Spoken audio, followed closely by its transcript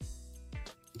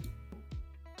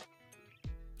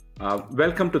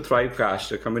Welcome to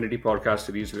Thrivecast, a community podcast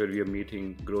series where we are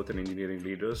meeting growth and engineering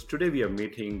leaders. Today we are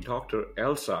meeting Dr.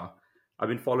 Elsa. I've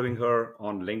been following her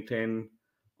on LinkedIn,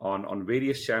 on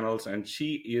various channels, and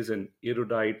she is an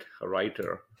erudite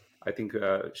writer. I think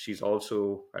she's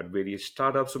also at various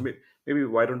startups. So maybe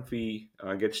why don't we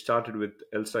get started with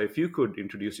Elsa? If you could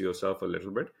introduce yourself a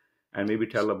little bit and maybe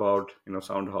tell about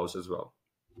Soundhouse as well.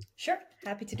 Sure,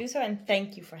 happy to do so. And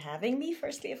thank you for having me,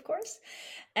 firstly, of course.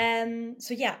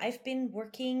 I've been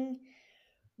working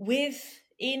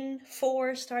in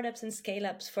four startups and scale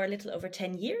ups for a little over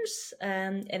 10 years,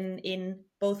 and in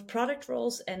both product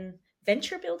roles and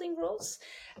venture building roles.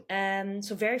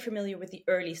 So, very familiar with the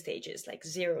early stages, like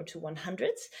 0 to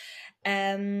 100.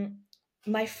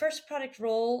 My first product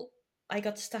role, I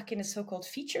got stuck in a so-called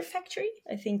feature factory.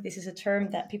 I think this is a term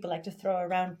that people like to throw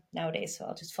around nowadays, so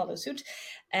I'll just follow suit.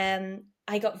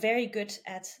 I got very good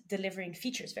at delivering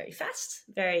features very fast,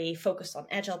 very focused on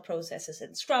agile processes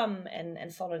and Scrum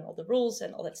and following all the rules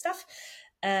and all that stuff.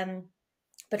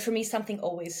 But for me, something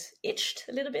always itched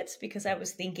a little bit because I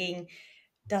was thinking,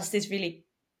 does this really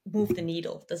move the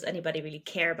needle? Does anybody really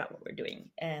care about what we're doing?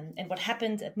 And what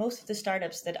happened at most of the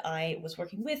startups that I was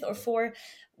working with or for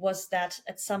was that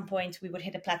at some point we would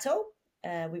hit a plateau.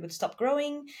 We would stop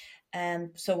growing.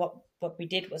 So what we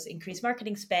did was increase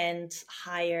marketing spend,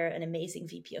 hire an amazing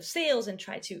VP of sales, and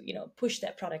try to push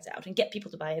that product out and get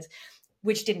people to buy it,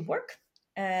 which didn't work.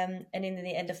 And in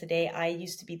the end of the day, I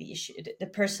used to be the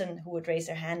person who would raise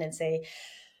their hand and say,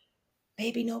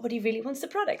 maybe nobody really wants the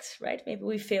product, right? Maybe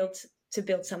we failed to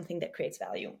build something that creates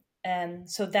value.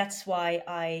 So that's why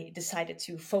I decided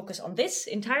to focus on this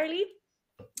entirely.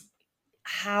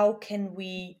 How can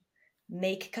we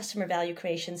make customer value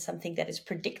creation something that is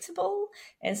predictable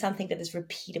and something that is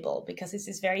repeatable? Because it's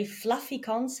this very fluffy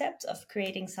concept of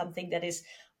creating something that is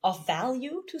of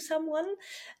value to someone.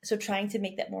 So trying to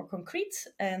make that more concrete,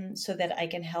 so that I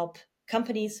can help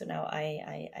companies. So now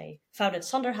I founded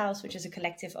Sonderhaus, which is a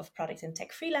collective of product and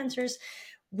tech freelancers.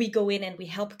 We go in and we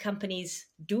help companies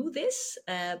do this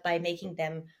by making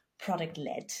them product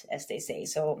led, as they say.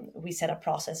 So we set up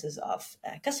processes of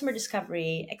customer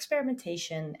discovery,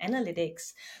 experimentation,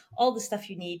 analytics, all the stuff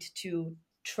you need to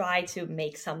try to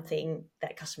make something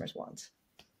that customers want.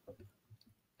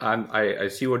 I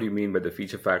see what you mean by the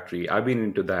feature factory. I've been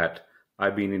into that.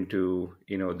 I've been into,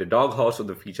 the doghouse of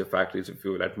the feature factories, if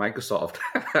you will, at Microsoft,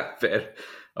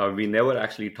 where we never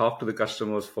actually talked to the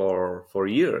customers for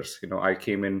years. I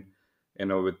came in,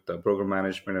 with the program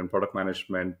management and product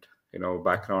management,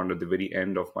 background at the very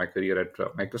end of my career at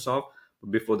Microsoft.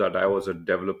 Before that, I was a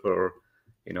developer,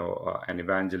 an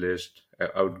evangelist.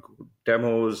 I would go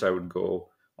demos. I would go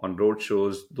on road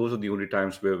shows. Those are the only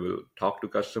times where we'll talk to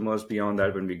customers. Beyond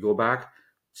that, when we go back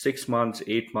 6 months,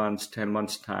 8 months, 10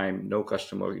 months time, no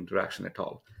customer interaction at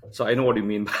all. So I know what you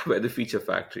mean by the feature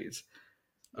factories.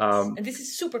 Yes. And this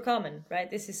is super common, right?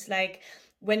 This is like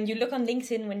when you look on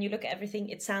LinkedIn, when you look at everything,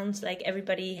 it sounds like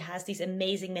everybody has these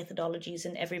amazing methodologies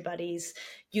and everybody's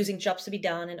using jobs to be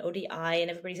done and ODI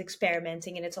and everybody's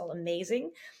experimenting and it's all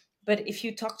amazing. But if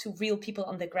you talk to real people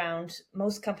on the ground,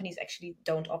 most companies actually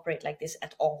don't operate like this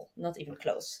at all, not even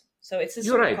close. So it's a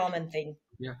You're super right. common thing.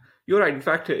 Yeah, you're right. In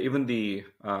fact, even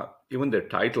their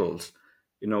titles,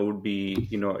 would be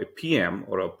a PM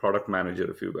or a product manager,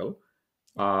 if you will.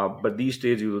 But these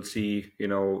days you will see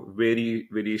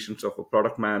variations of a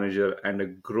product manager and a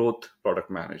growth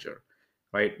product manager,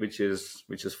 right? Which is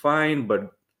fine, but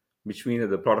which means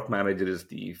that the product manager is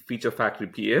the feature factory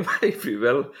PM, if you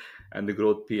will, and the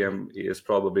growth PM is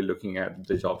probably looking at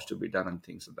the jobs to be done and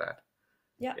things like that.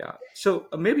 Yeah. Yeah. So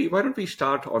maybe why don't we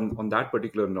start on that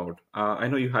particular note? I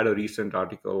know you had a recent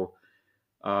article,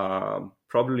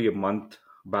 probably a month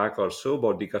back or so,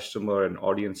 about the customer and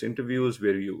audience interviews,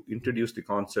 where you introduced the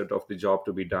concept of the job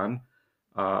to be done.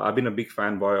 I've been a big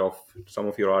fanboy of some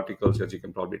of your articles, as you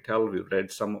can probably tell. We've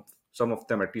read some of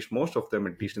them, at least most of them,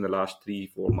 at least in the last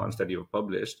 3-4 months that you've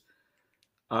published.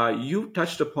 You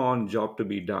touched upon job to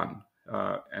be done,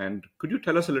 and could you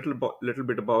tell us a little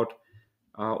bit about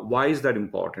why is that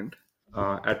important?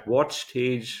 At what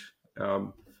stage?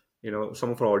 Some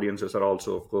of our audiences are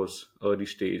also, of course, early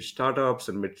stage startups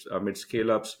and mid scale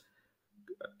ups.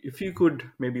 If you could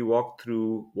maybe walk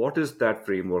through what is that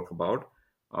framework about,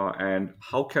 and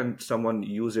how can someone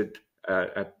use it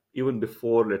at even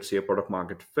before, let's say, a product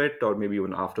market fit, or maybe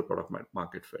even after product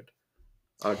market fit.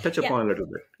 Touch Yeah. upon a little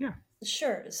bit. Yeah.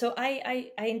 Sure. So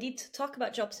I indeed talk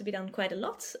about jobs to be done quite a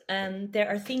lot. There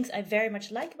are things I very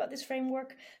much like about this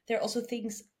framework. There are also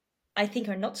things I think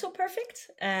are not so perfect.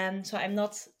 So I'm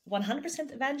not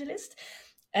 100% evangelist.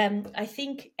 I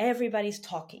think everybody's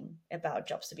talking about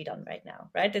jobs to be done right now,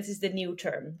 right? This is the new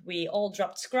term. We all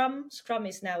dropped Scrum. Scrum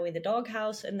is now in the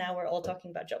doghouse, and now we're all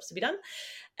talking about jobs to be done.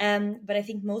 But I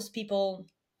think most people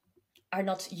are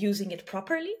not using it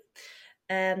properly,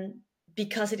 um,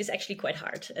 because it is actually quite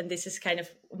hard. And this is kind of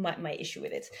my issue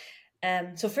with it.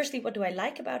 So, firstly, what do I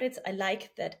like about it? I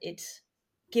like that it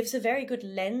gives a very good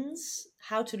lens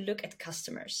how to look at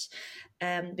customers,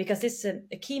 because this is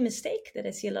a key mistake that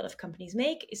I see a lot of companies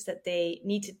make, is that they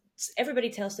need to, everybody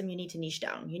tells them you need to niche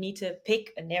down, you need to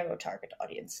pick a narrow target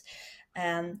audience,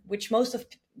 which most of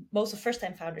first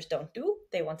time founders don't do.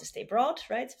 They want to stay broad,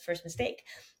 right? First mistake.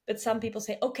 But some people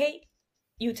say, okay,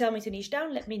 you tell me to niche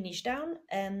down, let me niche down.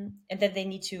 And then they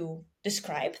need to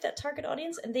describe that target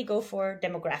audience, and they go for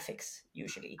demographics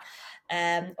usually.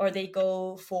 Or they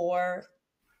go for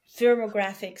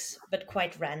firmographics, but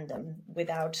quite random,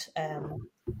 without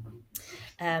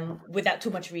too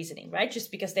much reasoning, right? Just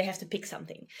because they have to pick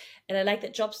something. And I like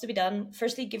that jobs to be done,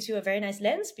 firstly, gives you a very nice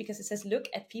lens, because it says, look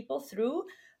at people through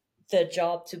the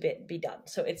job to be done.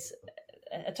 So it's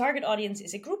a target audience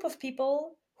is a group of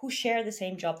people who share the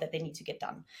same job that they need to get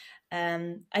done.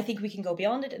 I think we can go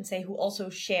beyond it and say who also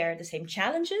share the same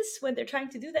challenges when they're trying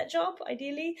to do that job,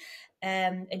 ideally.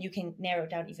 And you can narrow it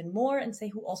down even more and say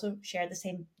who also share the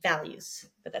same values.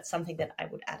 But that's something that I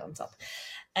would add on top.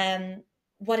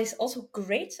 What is also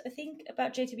great, I think,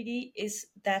 about JTBD is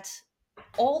that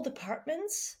all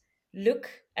departments look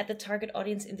at the target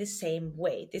audience in the same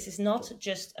way. This is not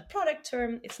just a product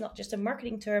term, it's not just a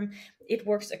marketing term, it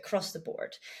works across the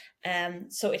board.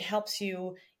 So it helps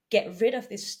you get rid of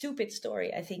this stupid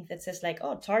story, I think, that says like,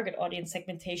 oh, target audience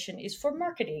segmentation is for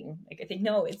marketing. Like, I think,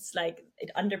 no, it's like it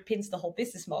underpins the whole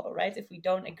business model, right? If we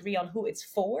don't agree on who it's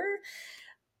for,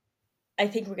 I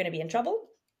think we're going to be in trouble.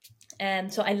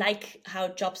 And so I like how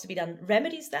jobs to be done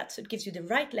remedies that. So it gives you the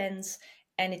right lens,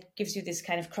 and it gives you this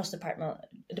kind of cross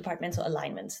departmental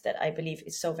alignment that I believe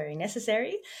is so very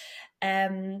necessary.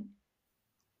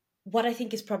 What I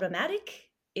think is problematic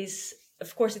is,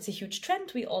 of course, it's a huge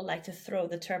trend. We all like to throw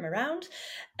the term around,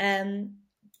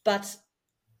 but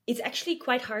it's actually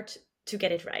quite hard to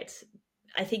get it right.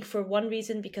 I think for one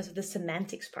reason, because of the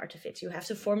semantics part of it. You have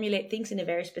to formulate things in a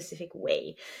very specific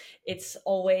way. It's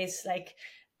always like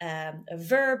a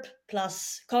verb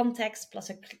plus context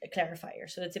plus a clarifier.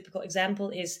 So the typical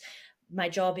example is, my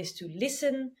job is to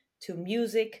listen to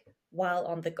music while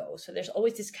on the go. So there's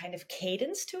always this kind of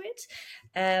cadence to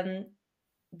it.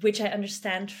 Which I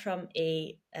understand from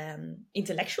a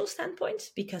intellectual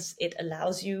standpoint, because it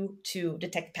allows you to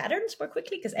detect patterns more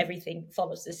quickly, because everything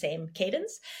follows the same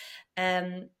cadence.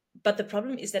 But the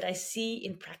problem is that I see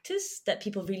in practice that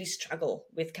people really struggle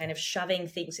with kind of shoving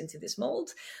things into this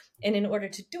mold. And in order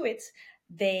to do it,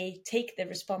 they take the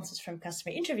responses from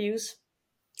customer interviews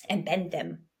and bend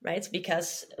them, right?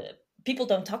 Because people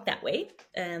don't talk that way.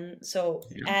 So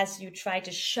Yeah. as you try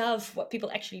to shove what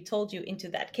people actually told you into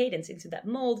that cadence, into that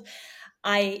mold,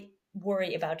 I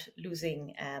worry about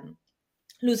losing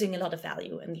a lot of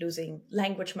value and losing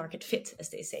language market fit, as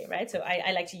they say, right? So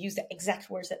I like to use the exact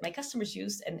words that my customers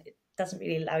used, and it doesn't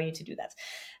really allow you to do that.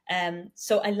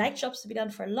 So I like jobs to be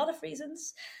done for a lot of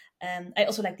reasons. I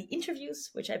also like the interviews,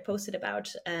 which I posted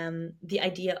about, the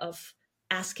idea of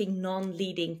asking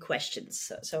non-leading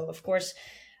questions. So of course,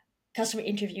 customer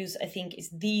interviews, I think, is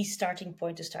the starting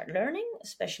point to start learning,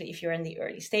 especially if you're in the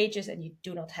early stages and you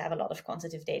do not have a lot of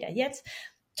quantitative data yet.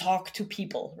 Talk to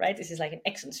people, right? This is like an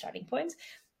excellent starting point,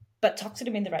 but talk to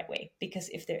them in the right way, because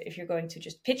if you're going to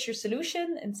just pitch your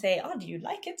solution and say, oh, do you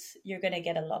like it, you're going to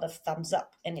get a lot of thumbs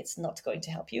up, and it's not going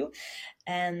to help you.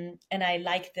 And I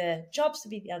like the jobs to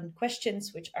be done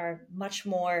questions, which are much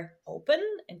more open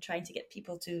and trying to get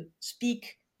people to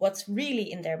speak what's really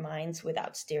in their minds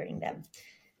without steering them.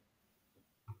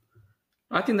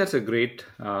 I think that's a great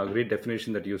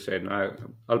definition that you said.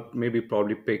 I'll maybe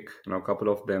probably pick a couple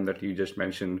of them that you just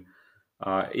mentioned.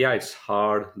 Yeah, it's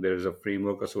hard. There's a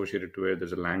framework associated to it.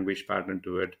 There's a language pattern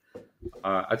to it.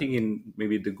 I think in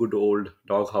maybe the good old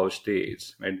doghouse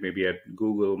days, right? Maybe at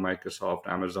Google, Microsoft,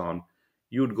 Amazon,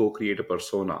 you'd go create a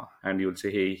persona and you'd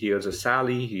say, "Hey, here's a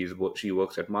Sally. She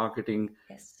works at marketing.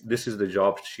 Yes. This is the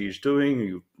job she's doing."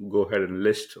 You go ahead and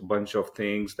list a bunch of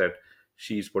things that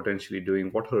she's potentially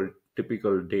doing, what her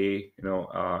typical day,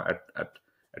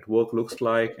 at work looks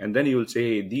like, and then you'll say,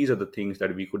 "Hey, these are the things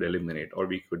that we could eliminate, or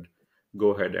we could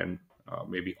go ahead and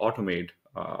maybe automate,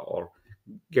 or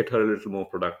get her a little more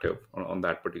productive on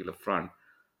that particular front."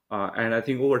 And I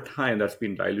think over time that's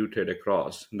been diluted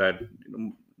across that.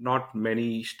 Not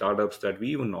many startups that we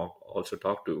even also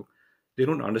talk to, they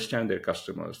don't understand their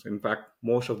customers. In fact,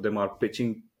 most of them are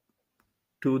pitching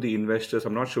to the investors.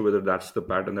 I'm not sure whether that's the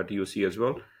pattern that you see as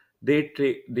well. They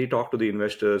talk to the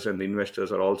investors, and the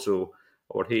investors are also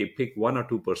about, hey, pick one or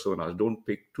two personas. Don't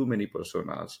pick too many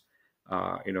personas.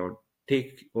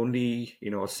 Take only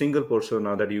a single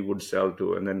persona that you would sell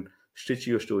to, and then stitch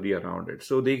your story around it.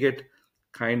 So they get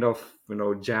kind of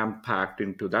jam packed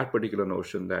into that particular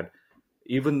notion that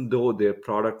even though their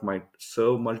product might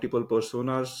serve multiple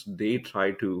personas, they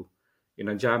try to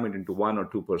jam it into one or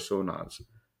two personas.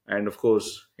 And of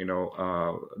course,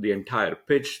 the entire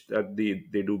pitch that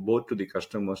they do both to the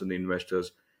customers and the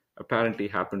investors apparently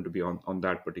happen to be on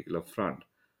that particular front.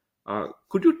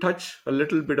 Could you touch a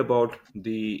little bit about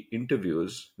the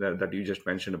interviews that you just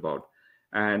mentioned about,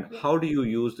 and Yeah. how do you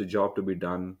use the job to be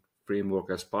done framework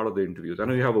as part of the interviews? I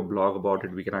know you have a blog about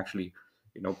it. We can actually,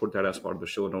 put that as part of the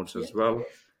show notes Yeah. as well.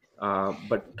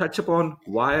 But touch upon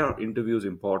why are interviews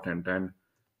important, and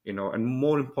and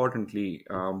more importantly,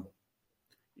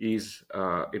 is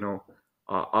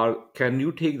are can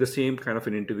you take the same kind of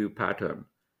an interview pattern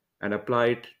and apply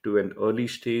it to an early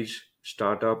stage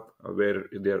startup where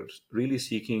they're really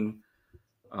seeking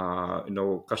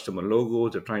customer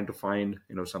logos. They're trying to find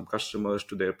some customers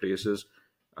to their places,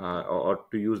 or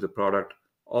to use the product?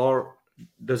 Or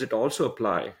does it also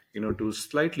apply to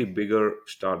slightly bigger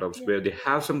startups Yeah. where they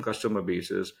have some customer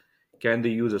bases? Can they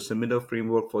use a similar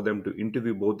framework for them to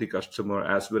interview both the customer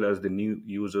as well as the new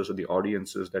users or the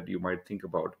audiences that you might think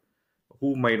about,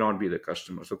 who might not be the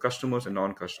customers, so customers and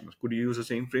non-customers? Could you use the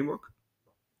same framework?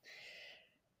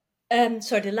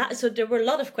 So there were a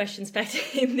lot of questions packed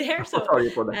in there. So Sorry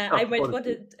for that. I might want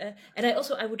Apologies. to, and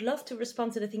I would love to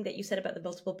respond to the thing that you said about the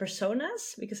multiple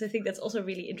personas, because I think that's also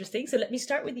really interesting. So let me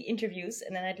start with the interviews,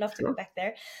 and then I'd love to go Sure. back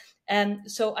there.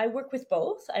 So I work with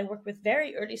both. I work with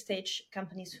very early stage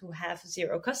companies who have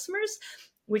zero customers,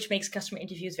 which makes customer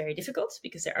interviews very difficult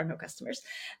because there are no customers.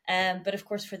 But of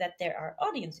course, for that there are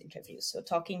audience interviews. So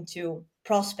talking to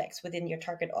prospects within your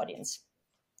target audience.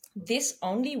 This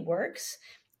only works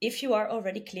if you are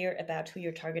already clear about who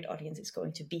your target audience is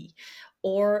going to be,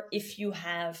 or if you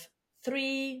have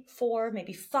three, four,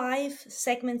 maybe five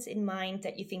segments in mind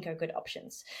that you think are good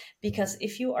options. Because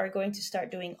if you are going to start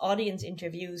doing audience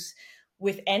interviews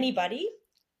with anybody,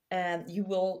 you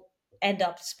will end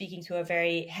up speaking to a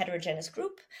very heterogeneous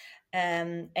group,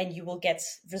 and you will get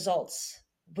results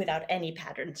without any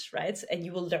patterns, right? And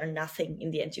you will learn nothing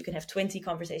in the end. You can have 20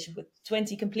 conversations with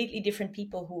 20 completely different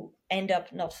people who end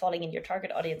up not falling in your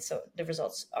target audience. So the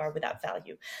results are without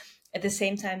value. At the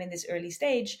same time, in this early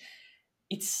stage,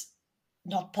 it's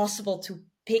not possible to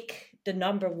pick the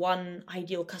number one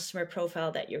ideal customer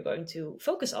profile that you're going to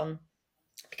focus on,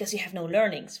 because you have no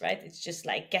learnings, right? It's just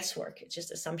like guesswork, it's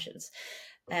just assumptions.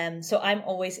 So I'm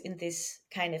always in this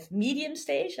kind of medium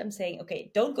stage. I'm saying,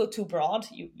 okay, don't go too broad.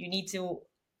 You need to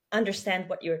understand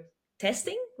what you're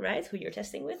testing, right? Who you're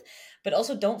testing with, but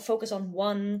also don't focus on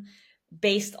one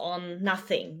based on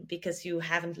nothing, because you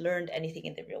haven't learned anything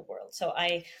in the real world. So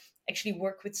I actually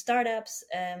work with startups,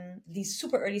 these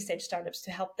super early stage startups,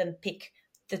 to help them pick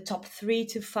the top 3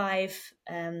 to 5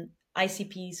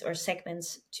 ICPs or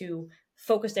segments to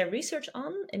focus their research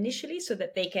on initially, so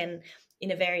that they can,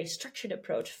 in a very structured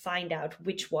approach, find out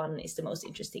which one is the most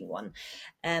interesting one.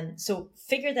 So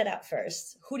figure that out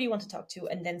first. Who do you want to talk to?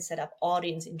 And then set up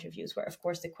audience interviews, where, of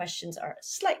course, the questions are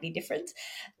slightly different.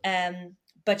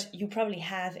 But you probably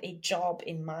have a job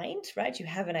in mind, right? You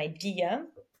have an idea.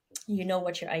 You know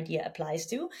what your idea applies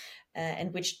to,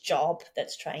 and which job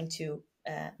that's trying to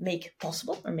make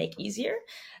possible or make easier.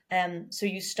 So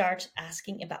you start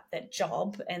asking about that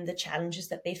job and the challenges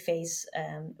that they face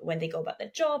when they go about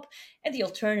that job, and the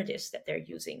alternatives that they're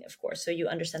using, of course. So you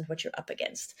understand what you're up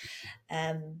against.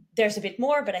 There's a bit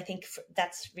more, but I think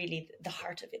that's really the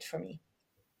heart of it for me.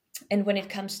 And when it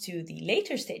comes to the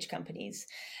later stage companies,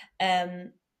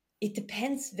 it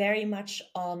depends very much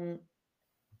on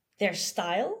their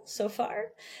style so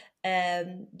far.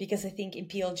 Because I think in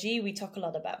PLG we talk a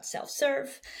lot about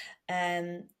self-serve,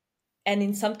 and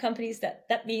in some companies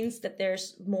that means that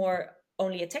there's more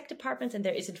only a tech department and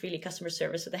there isn't really customer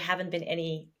service, so there haven't been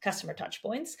any customer touch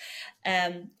points,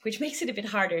 which makes it a bit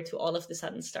harder to all of a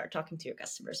sudden start talking to your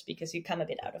customers, because you come a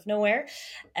bit out of nowhere.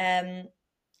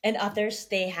 And others,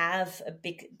 they have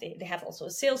they have also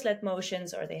sales-led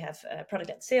motions, or they have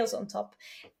product-led sales on top,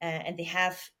 and they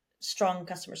have strong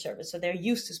customer service, so they're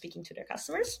used to speaking to their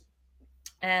customers.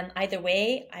 Either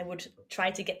way, I would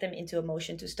try to get them into a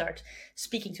motion to start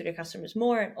speaking to their customers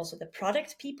more, and also the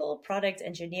product people, product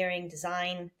engineering,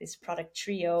 design, this product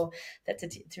trio that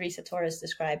Teresa Torres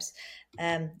describes,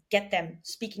 get them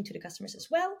speaking to the customers as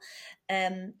well.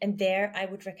 And there I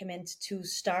would recommend to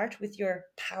start with your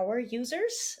power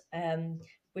users.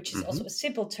 which is Hmm. also a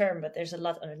simple term, but there's a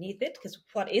lot underneath it. Because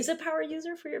what is a power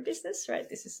user for your business, right?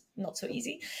 This is not so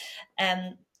easy.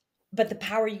 Um, but the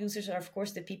power users are, of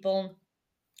course, the people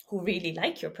who really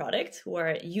like your product, who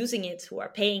are using it, who are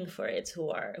paying for it,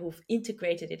 who've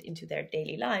integrated it into their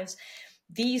daily lives.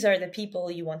 These are the people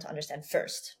you want to understand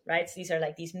first, right? These are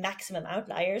like these maximum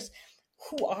outliers.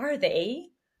 Who are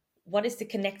they? What is the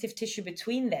connective tissue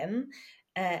between them?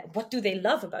 What do they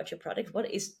love about your product? What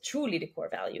is truly the core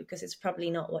value? Because it's probably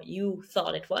not what you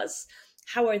thought it was.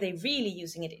 How are they really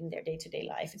using it in their day-to-day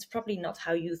life? It's probably not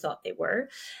how you thought they were.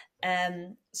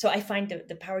 So I find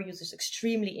the power users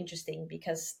extremely interesting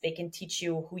because they can teach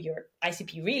you who your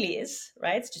ICP really is,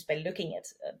 right? Just by looking at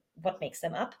what makes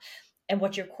them up and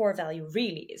what your core value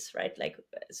really is, right? Like,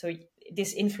 so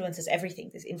this influences everything.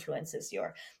 This influences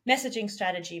your messaging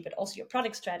strategy, but also your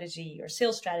product strategy, your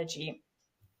sales strategy.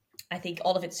 I think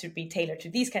all of it should be tailored to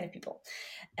these kind of people.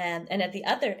 And at the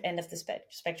other end of the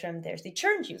spectrum, there's the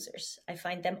churned users. I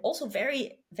find them also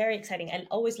very, very exciting. I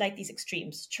always like these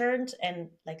extremes, churned and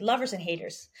like lovers and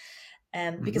haters,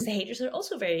 because the haters are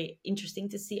also very interesting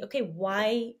to see, okay,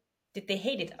 why did they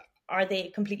hate it? Are they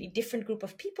a completely different group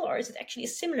of people, or is it actually a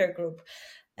similar group?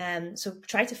 So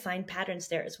try to find patterns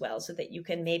there as well, so that you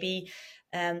can maybe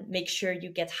make sure you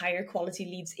get higher quality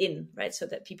leads in, right? So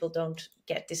that people don't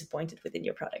get disappointed within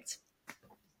your product.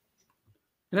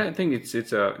 And I think it's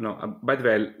a by the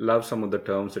way, I love some of the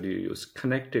terms that you use.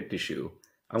 Connected tissue.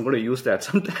 I'm going to use that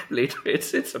sometime later.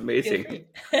 It's Feel amazing. free.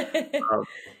 Uh,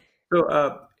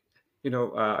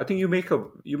 so I think you make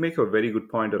a very good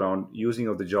point around using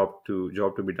of the job to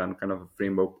be done kind of a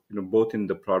framework. Both in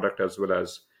the product as well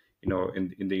as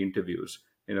in the interviews.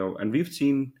 And we've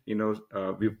seen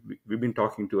we've been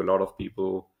talking to a lot of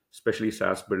people, especially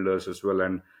SaaS builders as well,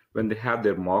 and when they have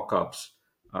their mock-ups,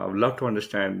 I would love to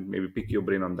understand, maybe pick your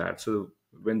brain on that. So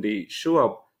when they show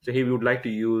up, say, hey, we would like to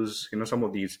use some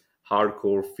of these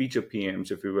hardcore feature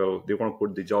PMs, if you will. They want to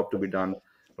put the job to be done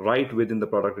right within the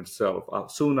product itself.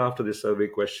 Soon after the survey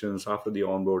questions, after the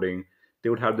onboarding, they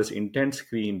would have this intent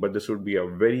screen, but this would be a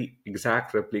very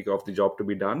exact replica of the job to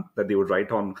be done that they would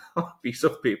write on a piece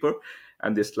of paper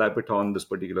and they slap it on this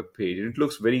particular page. And it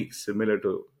looks very similar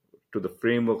to the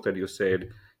framework that you said.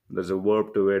 There's a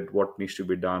verb to it, what needs to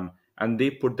be done, and they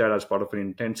put that as part of an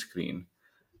intent screen.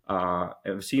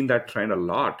 I've seen that trend a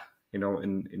lot.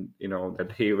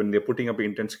 That, hey, when they're putting up an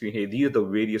intent screen, hey, these are the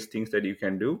various things that you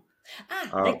can do. Ah,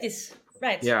 Uh, like this.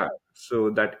 Right. yeah, so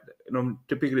that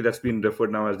typically that's been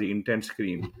referred now as the intent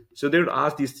screen. So they would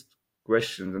ask these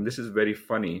questions, and this is very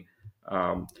funny.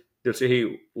 Um, they'll say,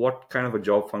 "Hey, what kind of a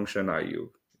job function are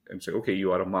you?" And say, "Okay,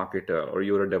 you are a marketer or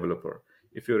you're a developer."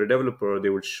 If you're a developer, they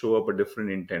would show up a different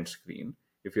intent screen.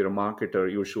 If you're a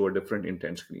marketer, you would show a different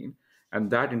intent screen, and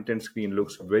that intent screen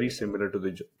looks very similar to be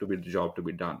the job to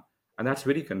be done, and that's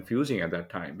very confusing at that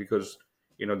time because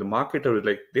the marketer is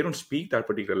like, they don't speak that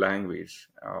particular language,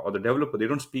 or the developer, they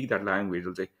don't speak that language.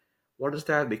 They'll say, what is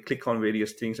that? They click on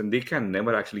various things and they can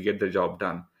never actually get the job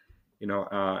done.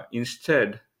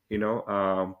 Instead, you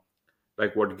know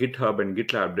like what GitHub and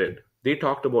GitLab did, they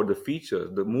talked about the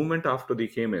features. The moment after they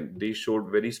came in, they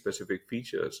showed very specific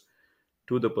features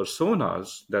to the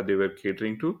personas that they were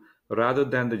catering to, rather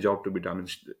than the job to be done.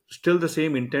 It's still the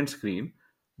same intent screen,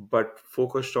 but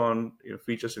focused on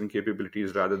features and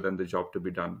capabilities rather than the job to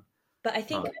be done. But I Uh,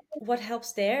 think what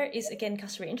helps there is again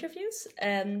customer interviews,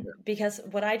 because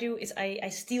what I do is I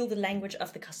steal the language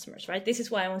of the customers, right? This is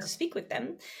why I want to speak with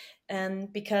them,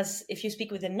 because if you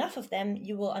speak with enough of them,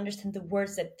 you will understand the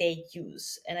words that they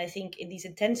use. And I think in these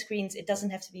intent screens, it doesn't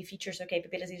have to be features or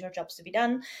capabilities or jobs to be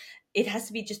done. It has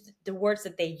to be just the words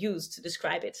that they use to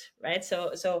describe it, right?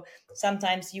 So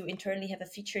sometimes you internally have a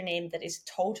feature name that is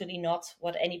totally not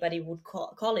what anybody would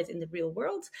call it in the real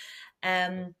world.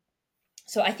 Um,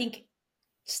 so I think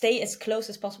stay as close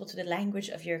as possible to the language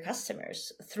of your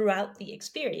customers throughout the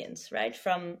experience, right?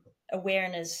 From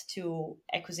awareness to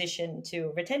acquisition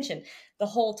to retention. The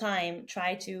whole time,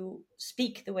 try to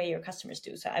speak the way your customers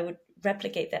do. So I would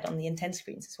replicate that on the intent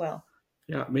screens as well.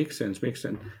 yeah, makes sense. Makes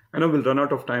sense. I know we'll run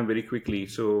out of time very quickly.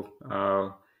 So,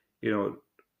 you know,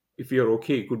 if you're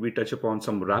okay, could we touch upon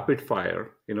some rapid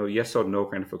fire, yes or no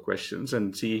kind of a questions,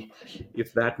 and see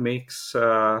if that makes,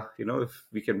 if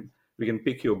we can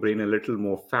pick your brain a little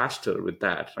more faster with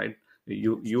that, right?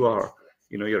 You Let's you do it. are,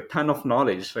 you're a ton of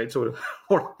knowledge, right? So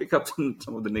what pick up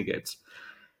some of the nuggets.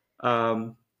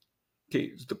 Um,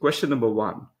 okay, so the question number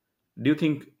one: do you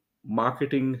think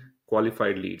marketing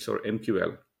qualified leads, or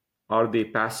MQL, are they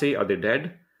passe? Are they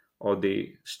dead? Or are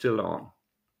they still on?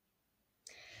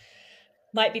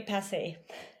 Might be passe.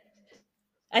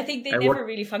 I think they And what never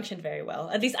really functioned very well.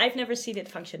 At least I've never seen it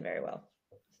function very well.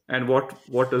 And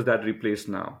what does that replace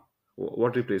now?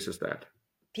 What replaces that?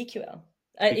 PQL.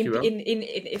 PQL?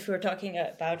 If we're talking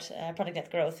about product-led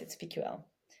growth, it's PQL.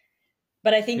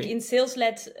 But I think Okay. in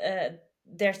sales-led,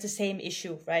 there's the same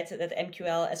issue, right? That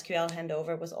MQL, SQL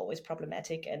handover was always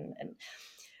problematic, and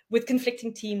with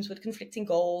conflicting teams, with conflicting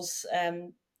goals,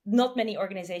 not many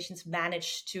organizations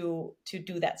manage to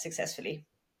do that successfully.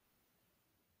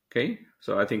 Okay.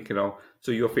 So I think,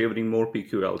 so you're favoring more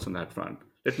PQLs on that front.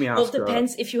 Let me Well, it ask,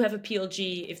 depends if you have a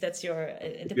PLG. If that's your,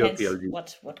 it if you're depends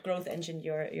PLG. what growth engine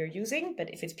you're using.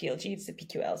 But if it's PLG, it's the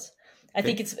PQLs. I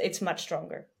think Okay. it's much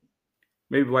stronger.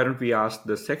 Maybe why don't we ask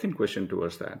the second question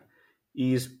towards that?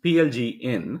 Is PLG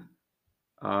in,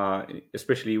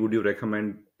 especially would you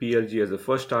recommend PLG as the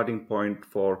first starting point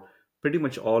for pretty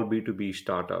much all B2B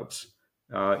startups?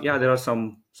 Yeah, there are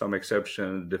some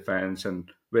exceptions, defense, and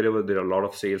wherever there are a lot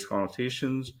of sales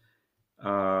conversations,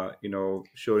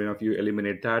 sure enough, you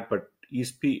eliminate that. But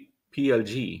is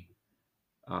PLG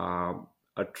uh,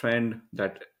 a trend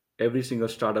that every single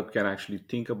startup can actually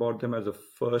think about them as a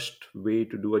first way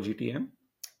to do a GTM?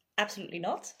 Absolutely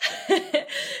not.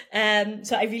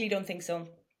 So I really don't think so.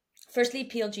 Firstly,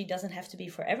 PLG doesn't have to be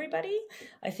for everybody.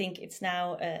 I think it's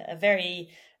now a very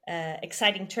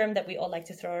exciting term that we all like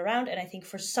to throw around, and I think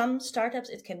for some startups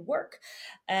it can work.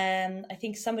 I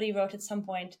think somebody wrote at some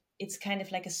point, it's kind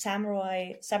of like a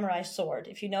samurai sword.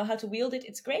 If you know how to wield it,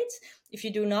 it's great. If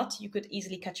you do not, you could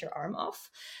easily cut your arm off.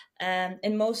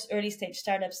 And most early stage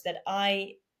startups that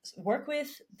I work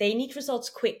with, they need results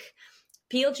quick.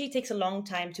 PLG takes a long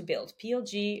time to build.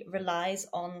 PLG relies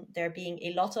on there being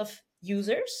a lot of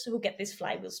users who get this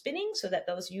flywheel spinning so that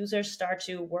those users start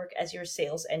to work as your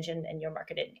sales engine and your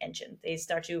marketing engine. They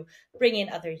start to bring in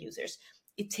other users.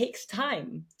 It takes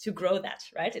time to grow that,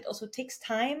 right? It also takes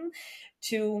time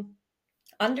to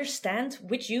understand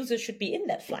which user should be in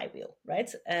that flywheel, right?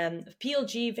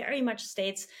 PLG very much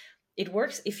states it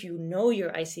works if you know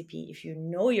your ICP, if you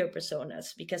know your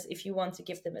personas, because if you want to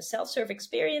give them a self-serve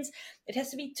experience, it has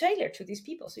to be tailored to these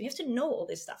people. So you have to know all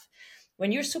this stuff.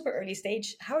 When you're super early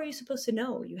stage, how are you supposed to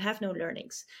know? You have no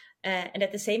learnings. And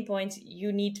at the same point,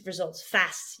 you need results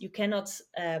fast. You cannot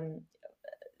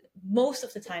most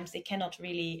of the times they cannot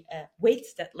really wait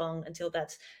that long until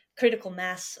that critical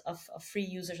mass of free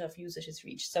users of users is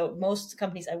reached. So most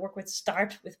companies I work with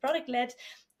start with product led,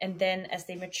 and then as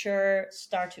they mature,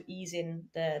 start to ease in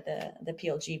the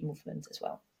PLG movement as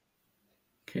well.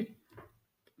 Okay.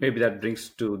 Maybe that brings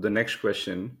to the next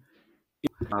question.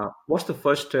 What's the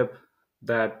first step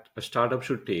that a startup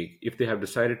should take if they have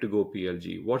decided to go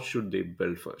PLG? What should they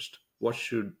build first?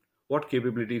 What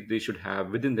capabilities they should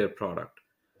have within their product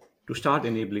to start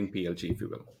enabling PLG, if you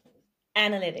will?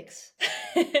 Analytics.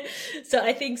 So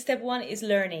I think step one is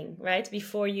learning, right?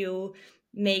 Before you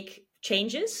make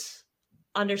changes,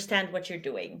 understand what you're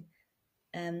doing.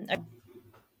 Um,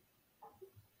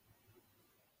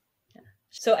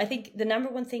 So I think the number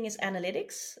one thing is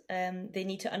analytics. They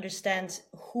need to understand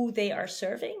who they are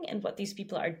serving and what these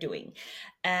people are doing.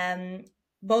 Um,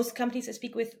 Most companies I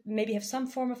speak with maybe have some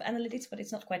form of analytics, but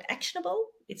it's not quite actionable.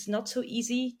 It's not so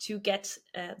easy to get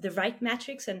the right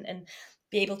metrics and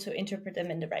be able to interpret them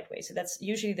in the right way. So that's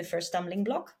usually the first stumbling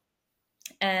block.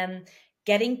 Um,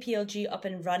 Getting PLG up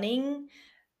and running,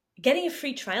 getting a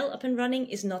free trial up and running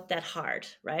is not that hard,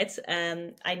 right?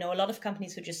 I know a lot of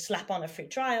companies who just slap on a free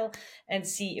trial and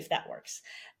see if that works.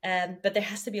 But there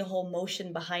has to be a whole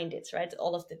motion behind it, right?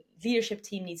 All of the leadership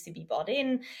team needs to be bought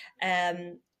in.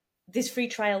 This free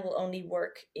trial will only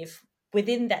work if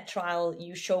within that trial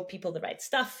you show people the right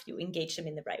stuff, you engage them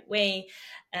in the right way.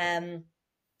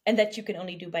 And that you can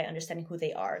only do by understanding who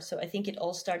they are. So I think it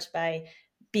all starts by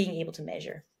being able to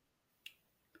measure.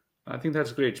 I think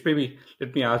that's great. Maybe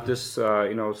let me ask this,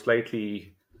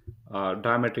 slightly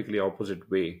diametrically opposite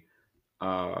way.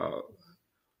 Uh,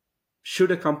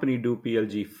 should a company do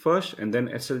PLG first and then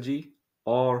SLG,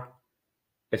 or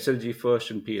SLG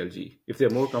first and PLG? If they're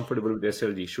more comfortable with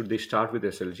SLG, should they start with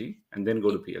SLG and then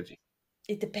go to It, PLG?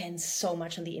 it depends so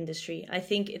much on the industry. I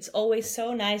think it's always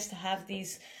so nice to have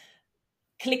these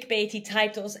clickbaity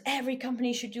titles. Every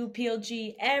company should do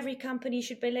PLG. Every company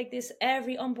should be like this.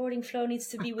 Every onboarding flow needs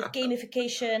to be with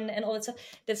gamification and all that stuff.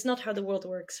 That's not how the world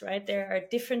works, right? There are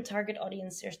different target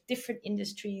audience. There's different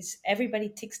industries. Everybody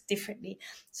ticks differently.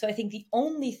 So I think the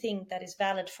only thing that is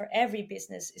valid for every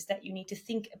business is that you need to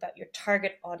think about your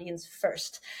target audience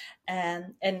first,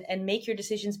 and make your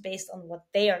decisions based on what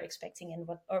they are expecting and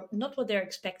what, or not what they're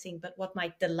expecting, but what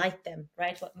might delight them,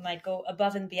 right? What might go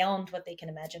above and beyond what they can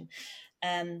imagine.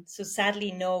 So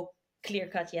sadly, no clear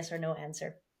cut yes or no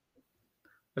answer.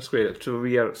 That's great. So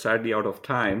we are sadly out of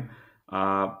time.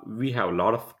 We have a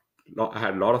I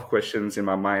had a lot of questions in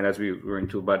my mind as we were going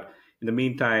to. But in the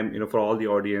meantime, for all the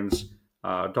audience,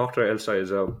 Dr. Elsa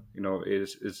is a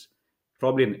is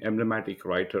probably an emblematic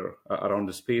writer around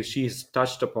the space. She's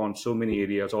touched upon so many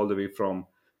areas, all the way from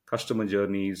customer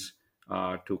journeys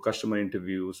to customer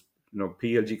interviews,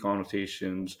 PLG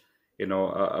conversations,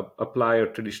 apply a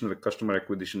traditional customer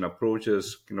acquisition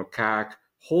approaches, CAC,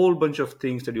 whole bunch of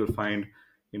things that you'll find,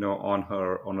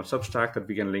 on a Substack that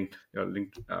we can link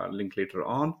later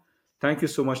on. Thank you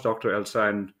so much, Dr. Elsa,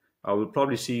 and I will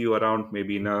probably see you around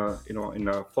maybe in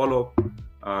a follow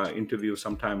up interview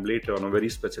sometime later on a very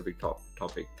specific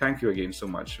topic. Thank you again so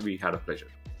much. We had a pleasure.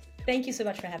 Thank you so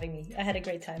much for having me. I had a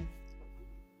great time.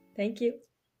 Thank you.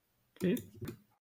 Okay.